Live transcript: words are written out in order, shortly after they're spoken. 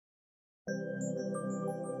Hi,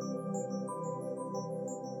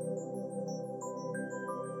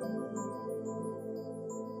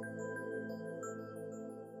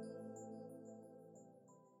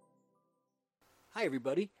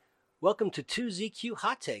 everybody. Welcome to 2ZQ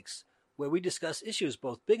Hot Takes, where we discuss issues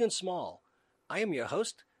both big and small. I am your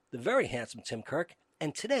host, the very handsome Tim Kirk,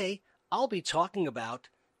 and today I'll be talking about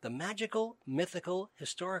the magical, mythical,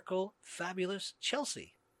 historical, fabulous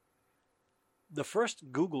Chelsea. The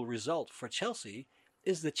first Google result for Chelsea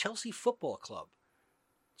is the Chelsea Football Club.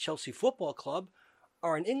 Chelsea Football Club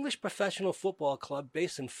are an English professional football club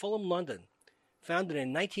based in Fulham, London. Founded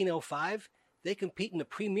in 1905, they compete in the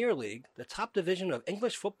Premier League, the top division of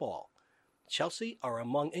English football. Chelsea are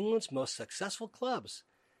among England's most successful clubs.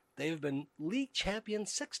 They have been league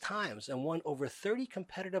champions 6 times and won over 30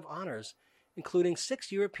 competitive honors, including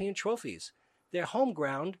 6 European trophies. Their home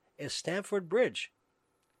ground is Stamford Bridge.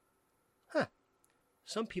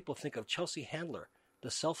 Some people think of Chelsea Handler, the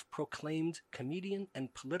self-proclaimed comedian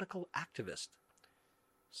and political activist.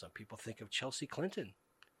 Some people think of Chelsea Clinton,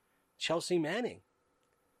 Chelsea Manning,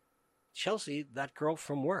 Chelsea, that girl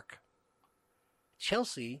from work.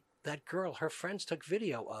 Chelsea, that girl her friends took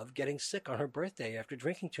video of getting sick on her birthday after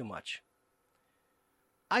drinking too much.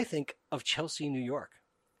 I think of Chelsea, New York.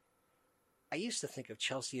 I used to think of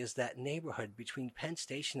Chelsea as that neighborhood between Penn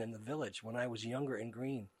Station and the Village when I was younger and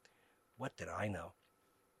green. What did I know?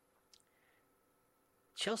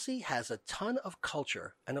 Chelsea has a ton of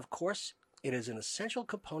culture, and of course, it is an essential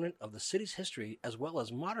component of the city's history as well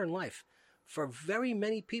as modern life for very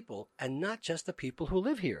many people, and not just the people who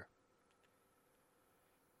live here.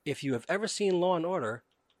 If you have ever seen Law & Order,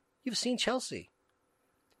 you've seen Chelsea.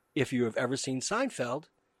 If you have ever seen Seinfeld,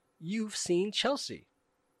 you've seen Chelsea.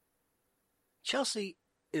 Chelsea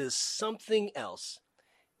is something else.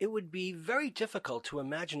 It would be very difficult to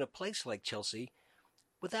imagine a place like Chelsea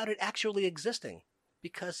without it actually existing,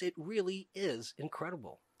 because it really is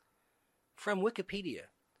incredible. From Wikipedia,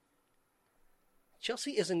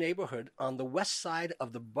 Chelsea is a neighborhood on the west side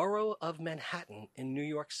of the borough of Manhattan in New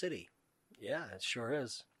York City. Yeah, it sure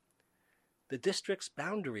is. The district's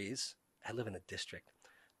boundaries, I live in a district,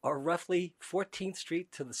 are roughly 14th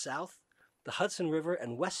Street to the south, the Hudson River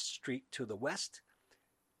and West Street to the west,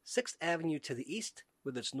 6th Avenue to the east,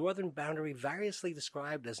 with its northern boundary variously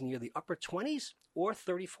described as near the upper 20s or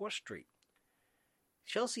 34th Street.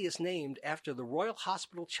 Chelsea is named after the Royal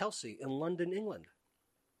Hospital Chelsea in London, England.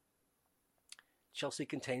 Chelsea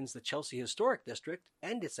contains the Chelsea Historic District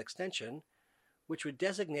and its extension, which were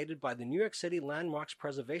designated by the New York City Landmarks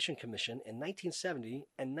Preservation Commission in 1970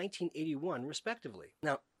 and 1981, respectively.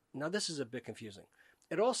 Now this is a bit confusing.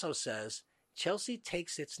 It also says Chelsea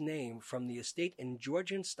takes its name from the estate and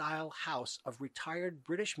Georgian-style house of retired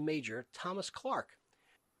British Major Thomas Clark,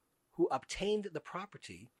 who obtained the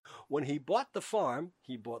property when he bought the farm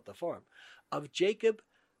of Jacob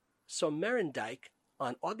Somerendijk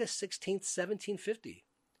on August 16, 1750.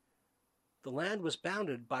 The land was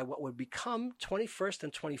bounded by what would become 21st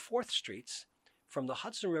and 24th Streets from the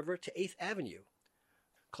Hudson River to 8th Avenue.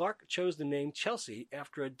 Clark chose the name Chelsea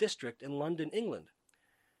after a district in London, England.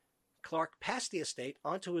 Clark passed the estate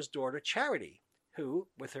on to his daughter Charity, who,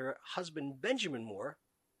 with her husband Benjamin Moore,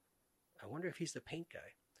 I wonder if he's the paint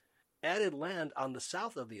guy, added land on the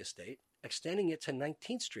south of the estate, extending it to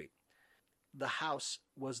 19th Street. The house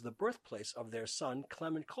was the birthplace of their son,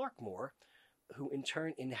 Clement Clark Moore, who in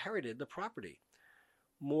turn inherited the property.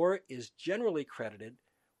 Moore is generally credited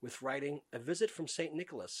with writing A Visit from St.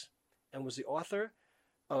 Nicholas and was the author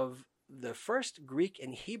of the first Greek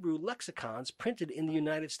and Hebrew lexicons printed in the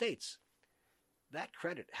United States. That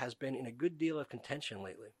credit has been in a good deal of contention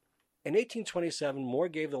lately. In 1827, Moore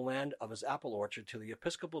gave the land of his apple orchard to the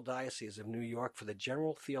Episcopal Diocese of New York for the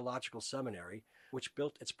General Theological Seminary, which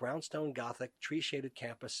built its brownstone Gothic, tree-shaded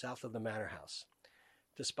campus south of the Manor House.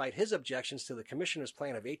 Despite his objections to the Commissioner's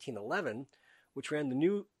Plan of 1811, which ran the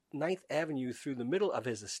new 9th Avenue through the middle of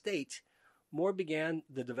his estate, Moore began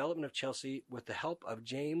the development of Chelsea with the help of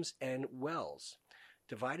James N. Wells,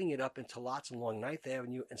 dividing it up into lots along 9th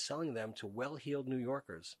Avenue and selling them to well-heeled New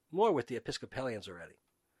Yorkers, more with the Episcopalians already.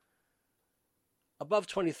 Above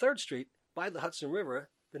 23rd Street, by the Hudson River,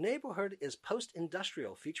 the neighborhood is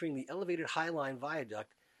post-industrial, featuring the elevated High Line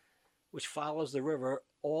viaduct, which follows the river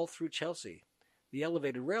all through Chelsea. The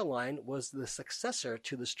elevated rail line was the successor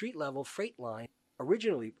to the street-level freight line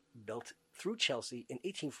originally built through Chelsea in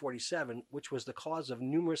 1847, which was the cause of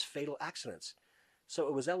numerous fatal accidents. So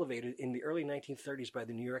it was elevated in the early 1930s by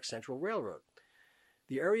the New York Central Railroad.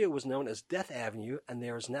 The area was known as Death Avenue, and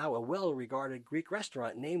there is now a well-regarded Greek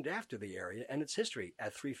restaurant named after the area and its history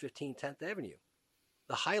at 315 10th Avenue.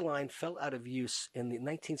 The High Line fell out of use in the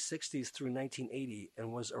 1960s through 1980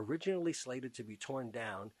 and was originally slated to be torn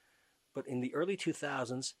down, but in the early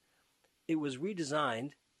 2000s, it was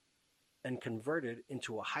redesigned and converted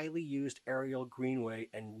into a highly used aerial greenway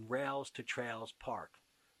and rails-to-trails park.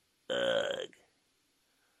 Ugh.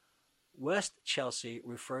 West Chelsea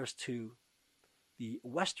refers to the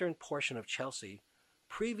western portion of Chelsea,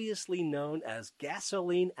 previously known as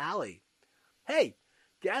Gasoline Alley. Hey,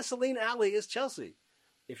 Gasoline Alley is Chelsea.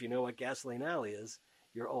 If you know what Gasoline Alley is,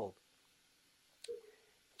 you're old.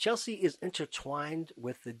 Chelsea is intertwined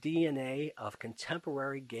with the DNA of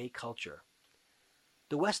contemporary gay culture.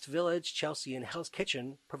 The West Village, Chelsea, and Hell's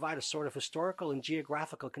Kitchen provide a sort of historical and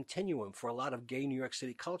geographical continuum for a lot of gay New York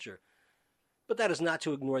City culture. But that is not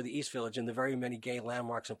to ignore the East Village and the very many gay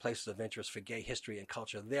landmarks and places of interest for gay history and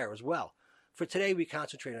culture there as well. For today, we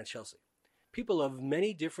concentrate on Chelsea. People of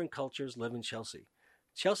many different cultures live in Chelsea.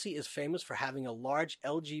 Chelsea is famous for having a large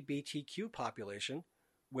LGBTQ population,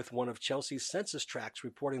 with one of Chelsea's census tracts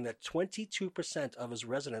reporting that 22% of its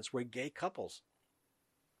residents were gay couples.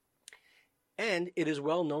 And it is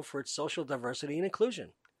well known for its social diversity and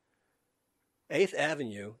inclusion. 8th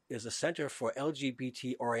Avenue is a center for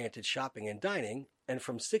LGBT-oriented shopping and dining, and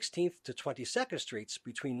from 16th to 22nd Streets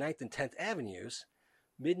between 9th and 10th Avenues,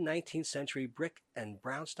 mid-19th century brick and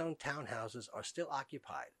brownstone townhouses are still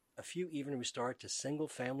occupied, a few even restored to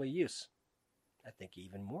single-family use. I think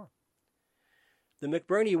even more. The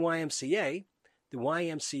McBurney YMCA, the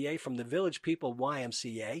YMCA from the Village People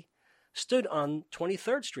YMCA, stood on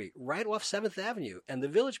 23rd Street, right off 7th Avenue, and the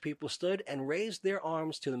Village People stood and raised their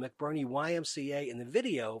arms to the McBurney YMCA in the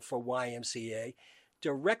video for YMCA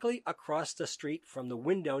directly across the street from the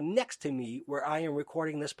window next to me where I am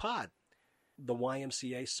recording this pod. The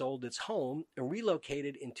YMCA sold its home and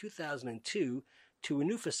relocated in 2002 to a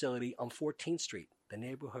new facility on 14th Street, the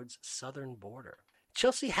neighborhood's southern border.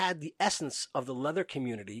 Chelsea had the essence of the leather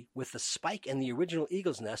community with the Spike and the original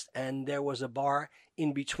Eagle's Nest, and there was a bar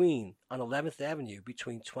in between on 11th Avenue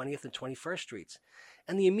between 20th and 21st Streets,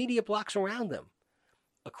 and the immediate blocks around them.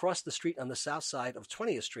 Across the street on the south side of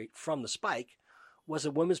 20th Street from the Spike was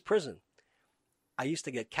a women's prison. I used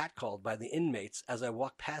to get catcalled by the inmates as I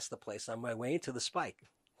walked past the place on my way into the Spike.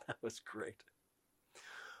 That was great.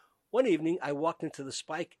 One evening, I walked into the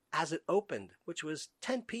Spike as it opened, which was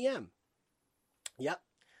 10 p.m. Yep,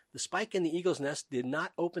 the Spike and the Eagle's Nest did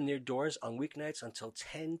not open their doors on weeknights until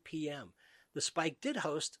 10 p.m. The Spike did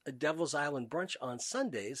host a Devil's Island brunch on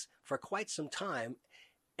Sundays for quite some time,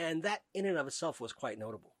 and that in and of itself was quite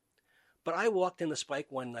notable. But I walked in the Spike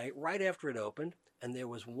one night right after it opened, and there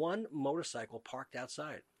was one motorcycle parked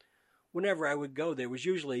outside. Whenever I would go, there was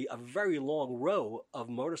usually a very long row of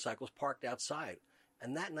motorcycles parked outside,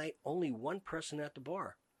 and that night only one person at the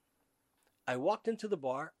bar. I walked into the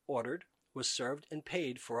bar, ordered, was served, and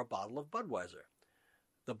paid for a bottle of Budweiser.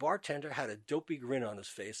 The bartender had a dopey grin on his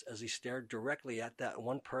face as he stared directly at that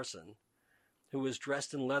one person who was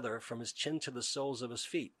dressed in leather from his chin to the soles of his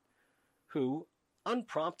feet, who,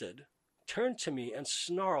 unprompted, turned to me and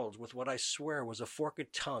snarled with what I swear was a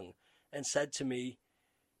forked tongue and said to me,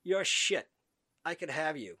 "You're shit. I could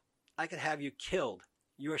have you. I could have you killed.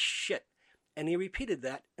 You're shit." And he repeated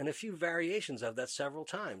that and a few variations of that several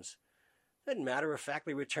times. Then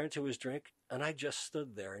matter-of-factly returned to his drink, and I just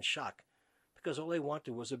stood there in shock, because all I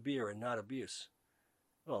wanted was a beer and not abuse.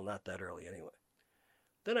 Well, not that early anyway.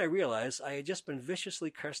 Then I realized I had just been viciously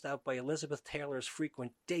cursed out by Elizabeth Taylor's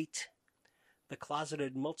frequent date, the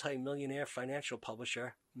closeted multi-millionaire financial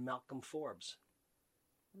publisher Malcolm Forbes.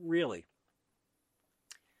 Really.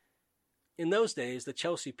 In those days, the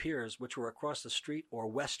Chelsea Piers, which were across the street or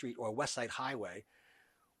West Street or West Side Highway,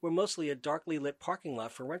 were mostly a darkly lit parking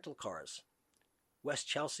lot for rental cars. West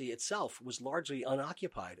Chelsea itself was largely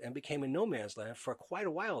unoccupied and became a no man's land for quite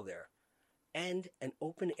a while there, and an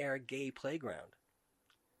open-air gay playground.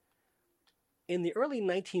 In the early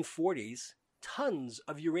 1940s, tons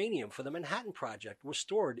of uranium for the Manhattan Project were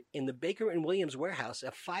stored in the Baker & Williams warehouse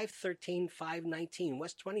at 513-519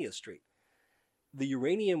 West 20th Street. The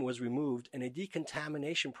uranium was removed and a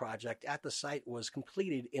decontamination project at the site was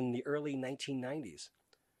completed in the early 1990s.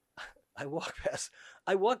 I walked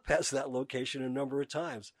past that location a number of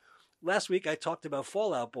times. Last week I talked about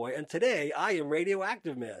Fallout Boy, and today I am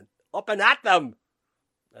Radioactive Man. Up and at them!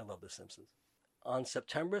 I love The Simpsons. On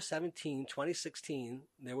September 17, 2016,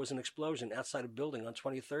 there was an explosion outside a building on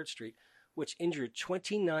 23rd Street, which injured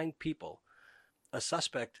 29 people. A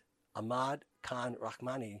suspect, Ahmad Khan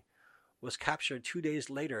Rahmani, was captured 2 days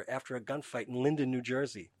later after a gunfight in Linden, New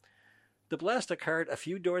Jersey. The blast occurred a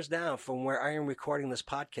few doors down from where I am recording this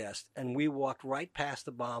podcast, and we walked right past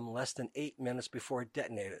the bomb less than 8 minutes before it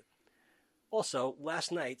detonated. Also,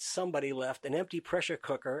 last night somebody left an empty pressure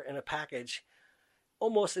cooker in a package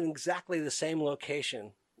almost in exactly the same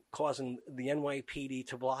location, causing the NYPD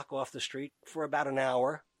to block off the street for about an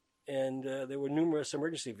hour, and there were numerous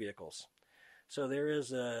emergency vehicles. So there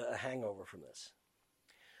is a hangover from this.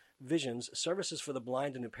 Visions, services for the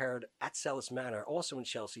blind and impaired at Sellis Manor, also in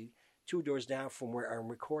Chelsea, 2 doors down from where I'm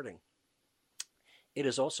recording. It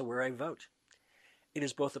is also where I vote. It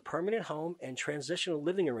is both a permanent home and transitional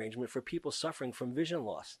living arrangement for people suffering from vision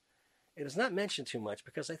loss. It is not mentioned too much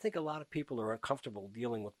because I think a lot of people are uncomfortable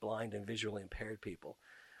dealing with blind and visually impaired people.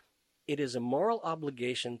 It is a moral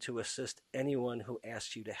obligation to assist anyone who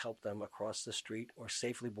asks you to help them across the street or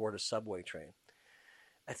safely board a subway train.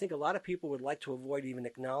 I think a lot of people would like to avoid even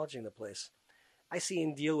acknowledging the place. I see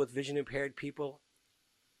and deal with vision impaired people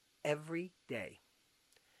every day.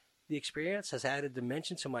 The experience has added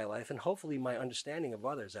dimension to my life and hopefully my understanding of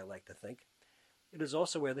others, I like to think. It is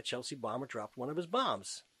also where the Chelsea bomber dropped one of his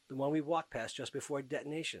bombs, the one we walked past just before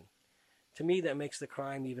detonation. To me, that makes the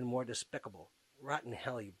crime even more despicable. Rotten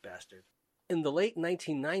hell, you bastard. In the late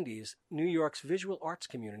 1990s, New York's visual arts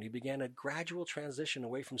community began a gradual transition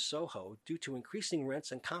away from Soho due to increasing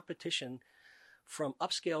rents and competition from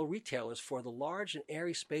upscale retailers for the large and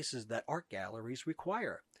airy spaces that art galleries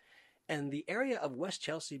require. And the area of West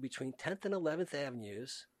Chelsea between 10th and 11th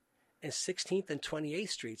Avenues and 16th and 28th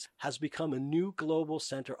Streets has become a new global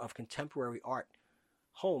center of contemporary art,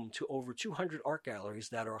 home to over 200 art galleries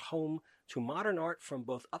that are home to modern art from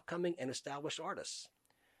both upcoming and established artists.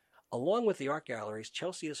 Along with the art galleries,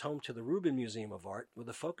 Chelsea is home to the Rubin Museum of Art with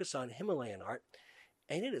a focus on Himalayan art,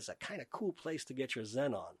 and it is a kind of cool place to get your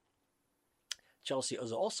zen on. Chelsea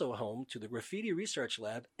is also home to the Graffiti Research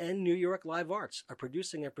Lab and New York Live Arts, a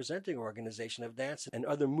producing and presenting organization of dance and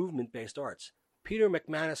other movement-based arts. Peter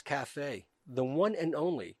McManus Cafe, the one and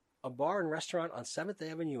only, a bar and restaurant on 7th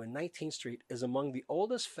Avenue and 19th Street, is among the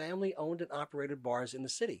oldest family-owned and operated bars in the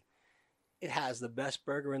city. It has the best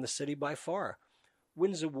burger in the city by far,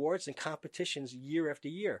 wins awards and competitions year after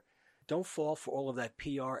year. Don't fall for all of that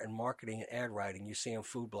PR and marketing and ad writing you see on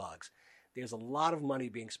food blogs. There's a lot of money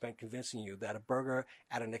being spent convincing you that a burger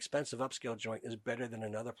at an expensive upscale joint is better than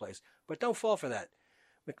another place. But don't fall for that.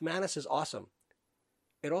 McManus is awesome.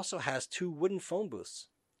 It also has 2 wooden phone booths.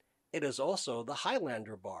 It is also the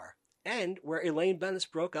Highlander Bar, and where Elaine Bennis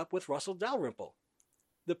broke up with Russell Dalrymple.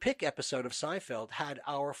 The Pick episode of Seinfeld had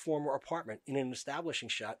our former apartment in an establishing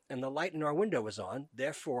shot, and the light in our window was on.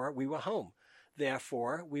 Therefore, we were home.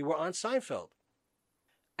 Therefore, we were on Seinfeld.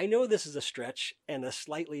 I know this is a stretch and a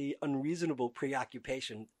slightly unreasonable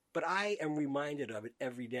preoccupation, but I am reminded of it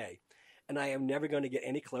every day, and I am never going to get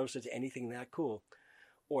any closer to anything that cool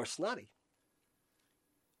or snotty.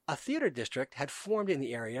 A theater district had formed in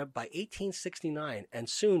the area by 1869, and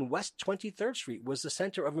soon West 23rd Street was the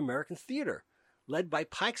center of American theater, led by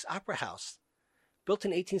Pike's Opera House. Built in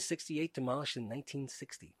 1868, demolished in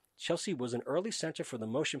 1960. Chelsea was an early center for the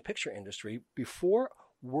motion picture industry before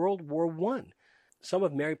World War I. Some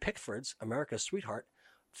of Mary Pickford's, America's Sweetheart,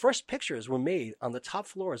 first pictures were made on the top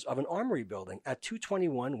floors of an armory building at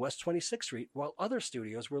 221 West 26th Street, while other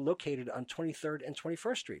studios were located on 23rd and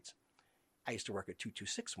 21st Streets. I used to work at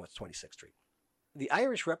 226 West 26th Street. The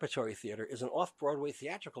Irish Repertory Theater is an off-Broadway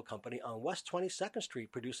theatrical company on West 22nd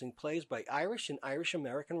Street producing plays by Irish and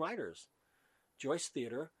Irish-American writers. Joyce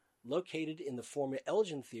Theater, located in the former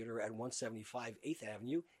Elgin Theater at 175 8th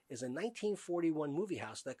Avenue, is a 1941 movie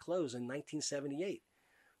house that closed in 1978.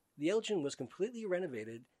 The Elgin was completely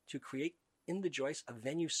renovated to create in the Joyce a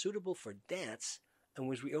venue suitable for dance and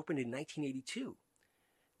was reopened in 1982.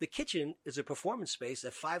 The Kitchen is a performance space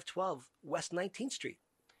at 512 West 19th Street.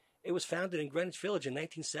 It was founded in Greenwich Village in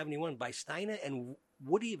 1971 by Steina and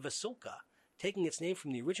Woody Vasulka, taking its name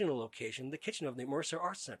from the original location, the kitchen of the Mercer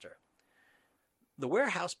Arts Center. The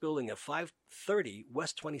warehouse building at 530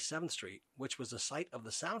 West 27th Street, which was the site of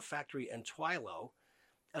the Sound Factory and Twilo,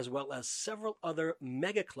 as well as several other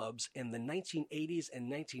mega clubs in the 1980s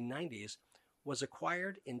and 1990s, was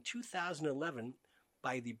acquired in 2011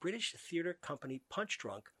 by the British theater company Punch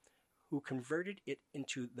Drunk, who converted it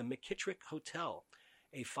into the McKittrick Hotel,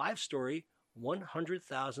 a 5-story,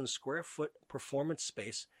 100,000 square foot performance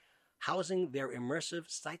space housing their immersive,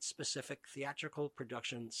 site-specific theatrical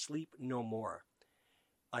production Sleep No More.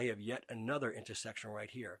 I have yet another intersection right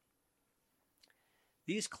here.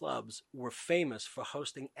 These clubs were famous for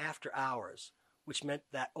hosting after hours, which meant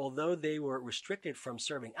that although they were restricted from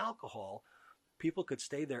serving alcohol, people could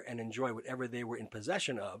stay there and enjoy whatever they were in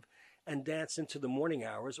possession of and dance into the morning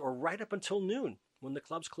hours or right up until noon when the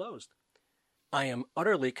clubs closed. I am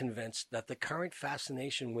utterly convinced that the current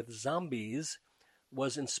fascination with zombies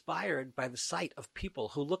was inspired by the sight of people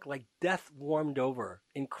who looked like death warmed over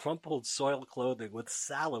in crumpled soiled clothing with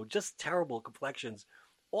sallow, just terrible complexions,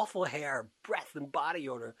 awful hair, breath and body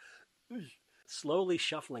odor, slowly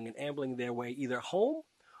shuffling and ambling their way either home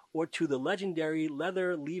or to the legendary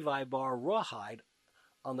leather Levi bar Rawhide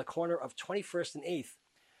on the corner of 21st and 8th,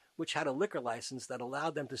 which had a liquor license that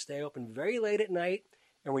allowed them to stay open very late at night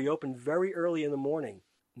and reopen very early in the morning.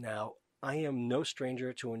 Now, I am no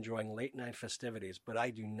stranger to enjoying late-night festivities, but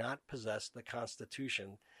I do not possess the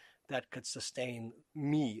constitution that could sustain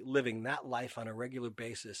me living that life on a regular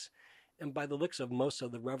basis, and by the looks of most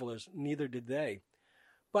of the revelers, neither did they.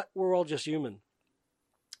 But we're all just human.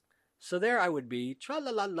 So there I would be,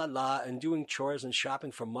 tra-la-la-la-la, and doing chores and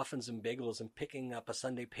shopping for muffins and bagels and picking up a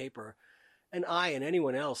Sunday paper, and I and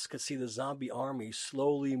anyone else could see the zombie army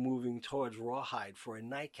slowly moving towards Rawhide for a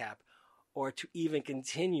nightcap or to even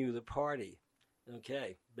continue the party.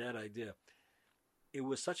 Okay, bad idea. It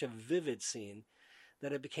was such a vivid scene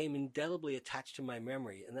that it became indelibly attached to my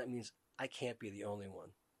memory, and that means I can't be the only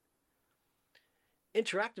one.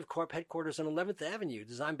 Interactive Corp headquarters on 11th Avenue,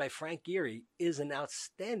 designed by Frank Gehry, is an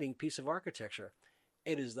outstanding piece of architecture.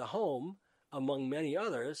 It is the home, among many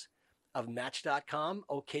others, of Match.com,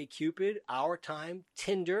 OkCupid, Our Time,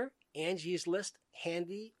 Tinder, Angie's List,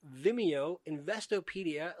 Handy, Vimeo,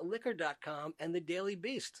 Investopedia, Liquor.com, and The Daily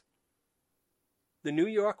Beast. The New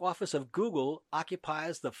York office of Google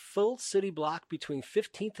occupies the full city block between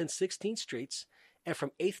 15th and 16th Streets and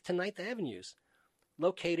from 8th to 9th Avenues.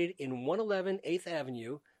 Located in 111 8th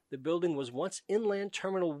Avenue, the building was once Inland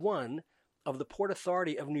Terminal 1 of the Port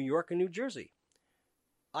Authority of New York and New Jersey.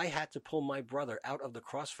 I had to pull my brother out of the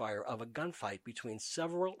crossfire of a gunfight between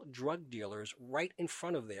several drug dealers right in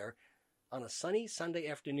front of there on a sunny Sunday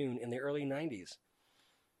afternoon in the early 90s.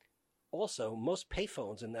 Also, most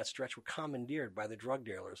payphones in that stretch were commandeered by the drug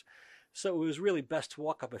dealers, so it was really best to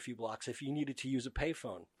walk up a few blocks if you needed to use a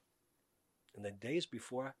payphone. In the days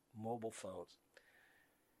before mobile phones.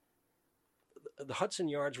 The Hudson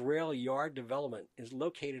Yards Rail Yard development is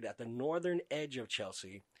located at the northern edge of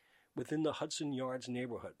Chelsea within the Hudson Yards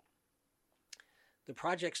neighborhood. The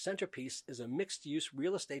project's centerpiece is a mixed-use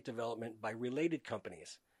real estate development by related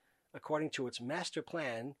companies. According to its master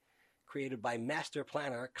plan, created by master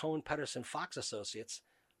planner Cohen Pedersen Fox Associates,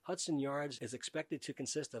 Hudson Yards is expected to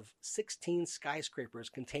consist of 16 skyscrapers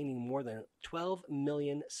containing more than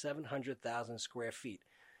 12,700,000 square feet.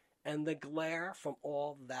 And the glare from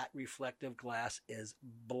all that reflective glass is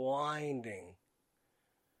blinding.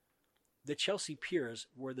 The Chelsea Piers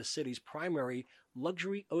were the city's primary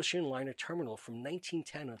luxury ocean liner terminal from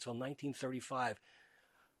 1910 until 1935,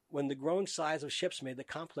 when the growing size of ships made the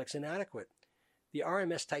complex inadequate. The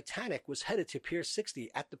RMS Titanic was headed to Pier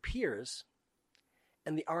 60 at the piers,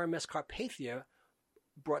 and the RMS Carpathia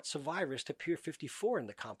brought survivors to Pier 54 in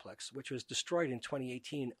the complex, which was destroyed in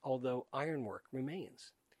 2018, although ironwork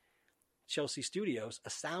remains. Chelsea Studios, a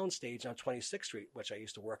sound stage on 26th Street, which I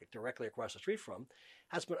used to work at directly across the street from,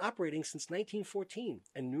 has been operating since 1914,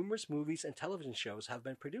 and numerous movies and television shows have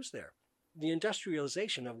been produced there. The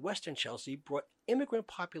industrialization of Western Chelsea brought immigrant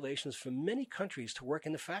populations from many countries to work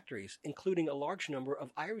in the factories, including a large number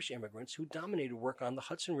of Irish immigrants who dominated work on the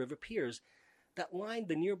Hudson River piers that lined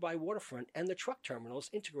the nearby waterfront and the truck terminals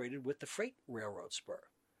integrated with the freight railroad spur.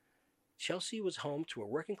 Chelsea was home to a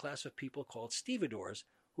working class of people called stevedores,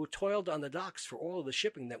 who toiled on the docks for all of the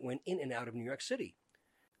shipping that went in and out of New York City.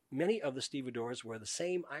 Many of the stevedores were the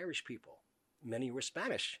same Irish people. Many were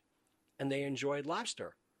Spanish, and they enjoyed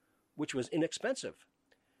lobster, which was inexpensive.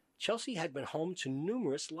 Chelsea had been home to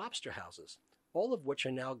numerous lobster houses, all of which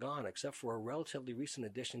are now gone except for a relatively recent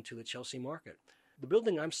addition to the Chelsea market. The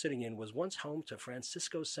building I'm sitting in was once home to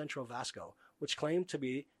Francisco Centro Vasco, which claimed to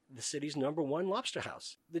be the city's #1 lobster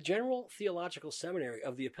house. The General Theological Seminary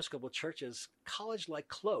of the Episcopal Church's college-like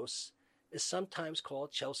close is sometimes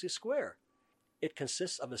called Chelsea Square. It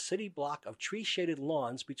consists of a city block of tree-shaded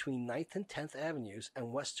lawns between 9th and 10th Avenues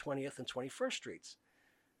and West 20th and 21st Streets.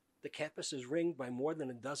 The campus is ringed by more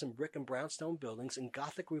than a dozen brick and brownstone buildings in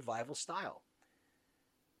Gothic Revival style.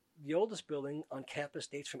 The oldest building on campus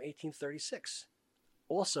dates from 1836.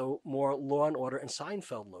 Also, more Law and Order and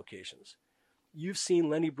Seinfeld locations. You've seen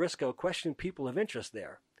Lenny Briscoe question people of interest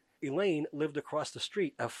there. Elaine lived across the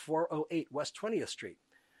street of 408 West 20th Street.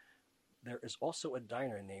 There is also a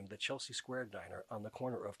diner named the Chelsea Square Diner on the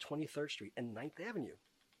corner of 23rd Street and 9th Avenue.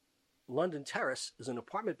 London Terrace is an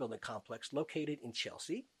apartment building complex located in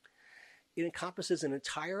Chelsea. It encompasses an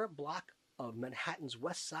entire block of Manhattan's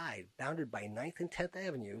west side, bounded by 9th and 10th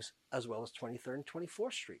Avenues, as well as 23rd and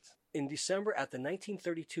 24th Streets. In December, at the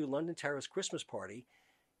 1932 London Terrace Christmas party,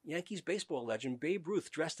 Yankees baseball legend Babe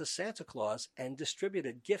Ruth dressed as Santa Claus and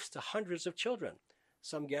distributed gifts to hundreds of children.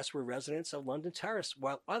 Some guests were residents of London Terrace,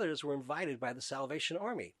 while others were invited by the Salvation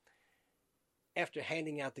Army. After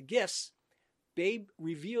handing out the gifts, Babe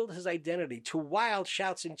revealed his identity to wild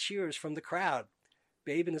shouts and cheers from the crowd.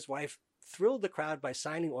 Babe and his wife thrilled the crowd by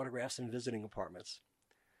signing autographs and visiting apartments.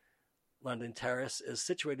 London Terrace is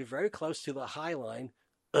situated very close to the High Line,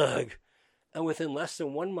 and within less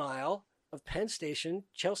than 1 mile of Penn Station,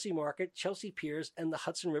 Chelsea Market, Chelsea Piers, and the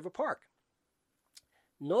Hudson River Park.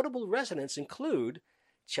 Notable residents include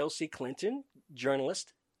Chelsea Clinton,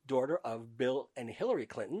 journalist, daughter of Bill and Hillary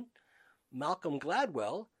Clinton; Malcolm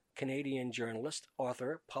Gladwell, Canadian journalist,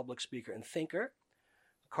 author, public speaker, and thinker;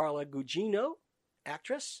 Carla Gugino,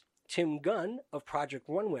 actress; Tim Gunn of Project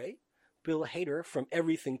Runway; Bill Hader from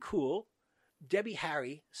Everything Cool; Debbie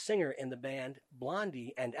Harry, singer in the band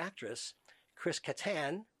Blondie and actress; Chris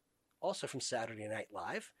Kattan, also from Saturday Night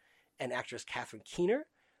Live, and actress Catherine Keener;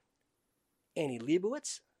 Annie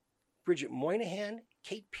Leibovitz, Bridget Moynihan,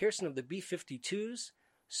 Kate Pearson of the B-52s,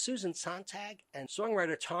 Susan Sontag, and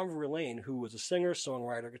songwriter Tom Verlaine, who was a singer,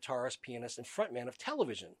 songwriter, guitarist, pianist, and frontman of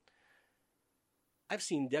Television. I've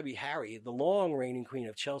seen Debbie Harry, the long reigning queen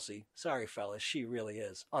of Chelsea, sorry fellas, she really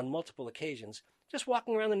is, on multiple occasions, just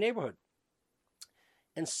walking around the neighborhood.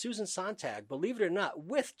 And Susan Sontag, believe it or not,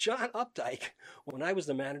 with John Updike, when I was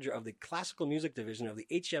the manager of the classical music division of the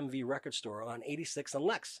HMV record store on 86th and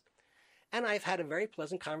Lex. And I've had a very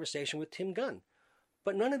pleasant conversation with Tim Gunn.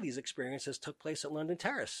 But none of these experiences took place at London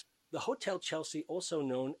Terrace. The Hotel Chelsea, also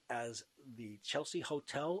known as the Chelsea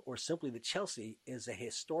Hotel or simply the Chelsea, is a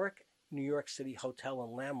historic New York City hotel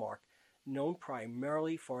and landmark known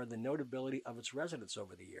primarily for the notability of its residents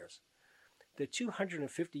over the years. The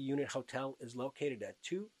 250-unit hotel is located at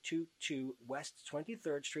 222 West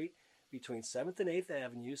 23rd Street between 7th and 8th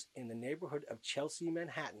Avenues in the neighborhood of Chelsea,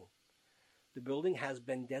 Manhattan. The building has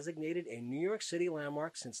been designated a New York City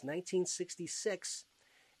landmark since 1966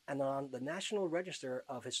 and on the National Register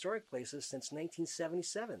of Historic Places since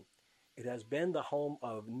 1977. It has been the home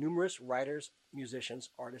of numerous writers, musicians,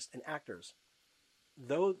 artists, and actors.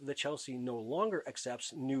 Though the Chelsea no longer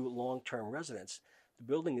accepts new long-term residents, the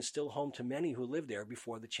building is still home to many who lived there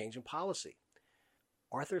before the change in policy.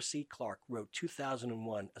 Arthur C. Clarke wrote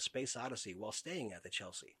 2001: A Space Odyssey while staying at the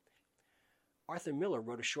Chelsea. Arthur Miller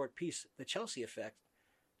wrote a short piece, The Chelsea Effect,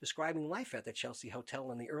 describing life at the Chelsea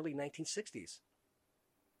Hotel in the early 1960s.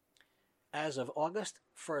 As of August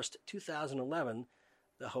 1st, 2011,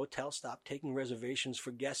 the hotel stopped taking reservations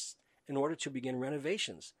for guests in order to begin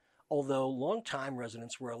renovations, although long-time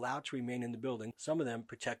residents were allowed to remain in the building, some of them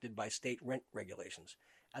protected by state rent regulations.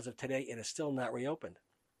 As of today, it is still not reopened.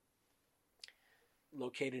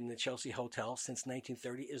 Located in the Chelsea Hotel since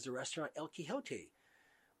 1930 is the restaurant El Quixote,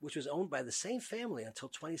 which was owned by the same family until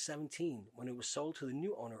 2017, when it was sold to the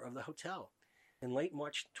new owner of the hotel. In late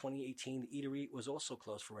March 2018, the eatery was also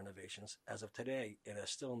closed for renovations. As of today, it is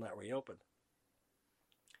still not reopened.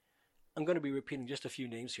 I'm going to be repeating just a few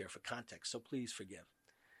names here for context, so please forgive.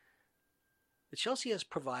 The Chelsea has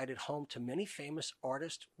provided home to many famous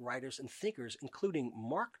artists, writers, and thinkers, including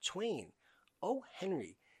Mark Twain, O.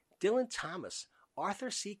 Henry, Dylan Thomas, Arthur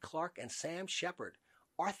C. Clarke and Sam Shepard,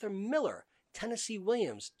 Arthur Miller, Tennessee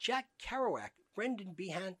Williams, Jack Kerouac, Brendan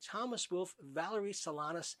Behan, Thomas Wolfe, Valerie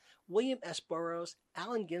Solanas, William S. Burroughs,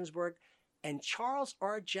 Allen Ginsberg, and Charles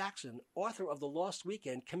R. Jackson, author of The Lost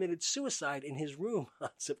Weekend, committed suicide in his room on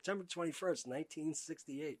September 21st,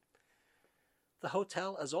 1968. The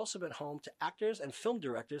hotel has also been home to actors and film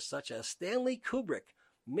directors such as Stanley Kubrick,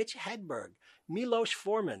 Mitch Hedberg, Milos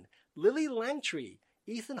Forman, Lily Langtry,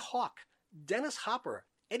 Ethan Hawke, Dennis Hopper,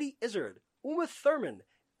 Eddie Izzard, Uma Thurman,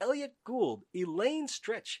 Elliot Gould, Elaine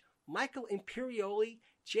Stritch, Michael Imperioli,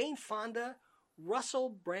 Jane Fonda, Russell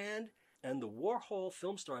Brand, and the Warhol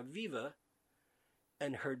film star Viva,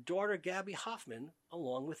 and her daughter Gabby Hoffman,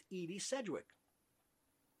 along with Edie Sedgwick.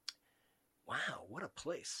 Wow, what a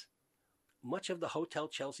place. Much of the Hotel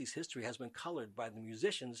Chelsea's history has been colored by the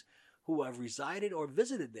musicians who have resided or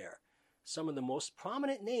visited there. Some of the most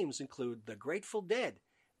prominent names include The Grateful Dead,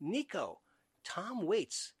 Nico, Tom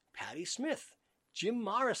Waits, Patti Smith, Jim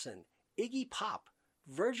Morrison, Iggy Pop,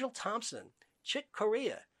 Virgil Thompson, Chick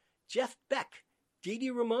Corea, Jeff Beck, Dee Dee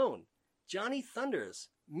Ramone, Johnny Thunders,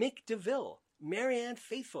 Mick DeVille, Marianne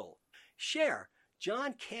Faithfull, Cher,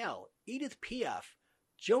 John Cale, Edith Piaf,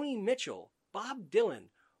 Joni Mitchell, Bob Dylan,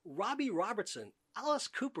 Robbie Robertson, Alice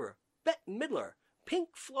Cooper, Bette Midler, Pink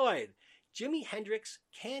Floyd, Jimi Hendrix,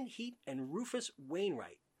 Canned Heat, and Rufus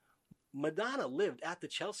Wainwright. Madonna lived at the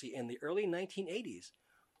Chelsea in the early 1980s.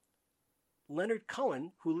 Leonard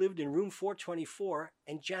Cohen, who lived in room 424,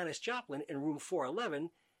 and Janis Joplin in room 411,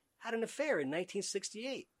 had an affair in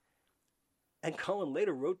 1968. And Cohen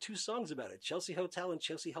later wrote 2 songs about it, Chelsea Hotel and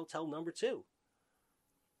Chelsea Hotel No. 2.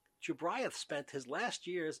 Jobriath spent his last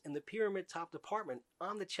years in the pyramid-topped apartment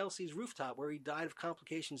on the Chelsea's rooftop, where he died of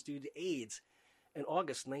complications due to AIDS in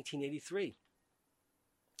August 1983.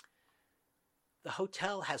 The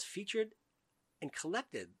hotel has featured and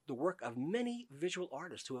collected the work of many visual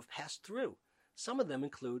artists who have passed through. Some of them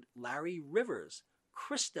include Larry Rivers,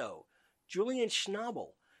 Christo, Julian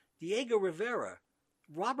Schnabel, Diego Rivera,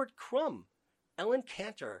 Robert Crumb, Ellen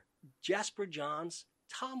Cantor, Jasper Johns,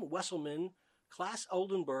 Tom Wesselman, Klaas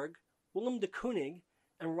Oldenburg, Willem de Kooning,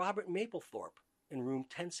 and Robert Mapplethorpe in room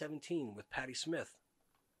 1017 with Patti Smith.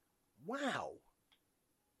 Wow!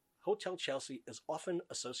 Hotel Chelsea is often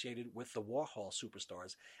associated with the Warhol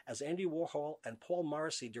superstars, as Andy Warhol and Paul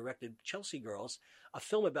Morrissey directed Chelsea Girls, a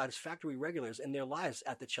film about his factory regulars and their lives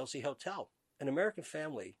at the Chelsea Hotel. An American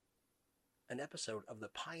Family, an episode of the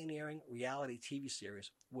pioneering reality TV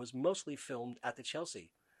series, was mostly filmed at the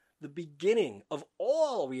Chelsea, the beginning of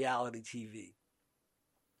all reality TV.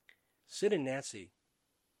 Sid and Nancy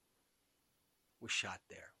was shot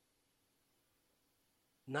there.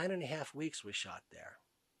 9.5 Weeks was shot there.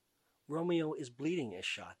 Romeo is Bleeding is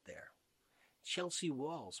shot there. Chelsea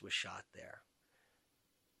Walls was shot there.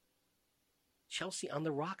 Chelsea on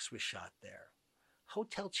the Rocks was shot there.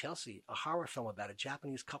 Hotel Chelsea, a horror film about a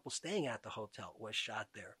Japanese couple staying at the hotel, was shot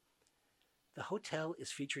there. The hotel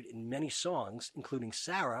is featured in many songs, including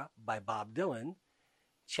Sarah by Bob Dylan,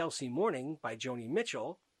 Chelsea Morning by Joni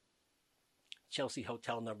Mitchell, Chelsea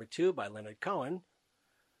Hotel No. 2 by Leonard Cohen,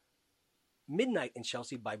 Midnight in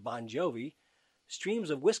Chelsea by Bon Jovi, Streams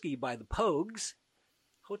of Whiskey by the Pogues,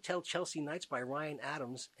 Hotel Chelsea Nights by Ryan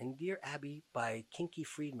Adams, and Dear Abby by Kinky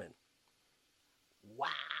Friedman. Wow!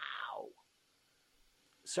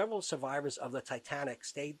 Several survivors of the Titanic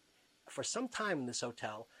stayed for some time in this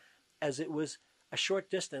hotel, as it was a short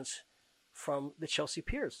distance from the Chelsea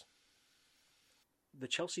piers. The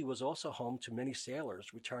Chelsea was also home to many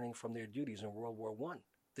sailors returning from their duties in World War I.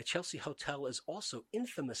 The Chelsea Hotel is also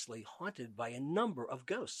infamously haunted by a number of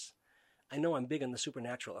ghosts. I know I'm big on the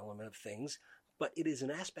supernatural element of things, but it is an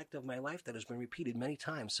aspect of my life that has been repeated many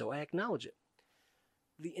times, so I acknowledge it.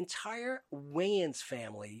 The entire Wayans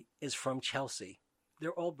family is from Chelsea.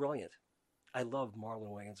 They're all brilliant. I love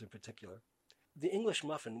Marlon Wayans in particular. The English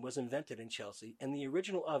muffin was invented in Chelsea, and the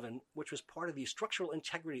original oven, which was part of the structural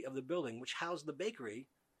integrity of the building which housed the bakery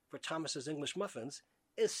for Thomas's English muffins,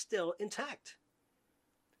 is still intact.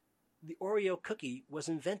 The Oreo cookie was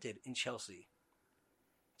invented in Chelsea.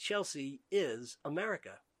 Chelsea is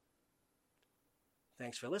America.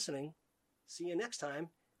 Thanks for listening. See you next time,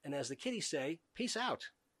 and as the kiddies say, peace out.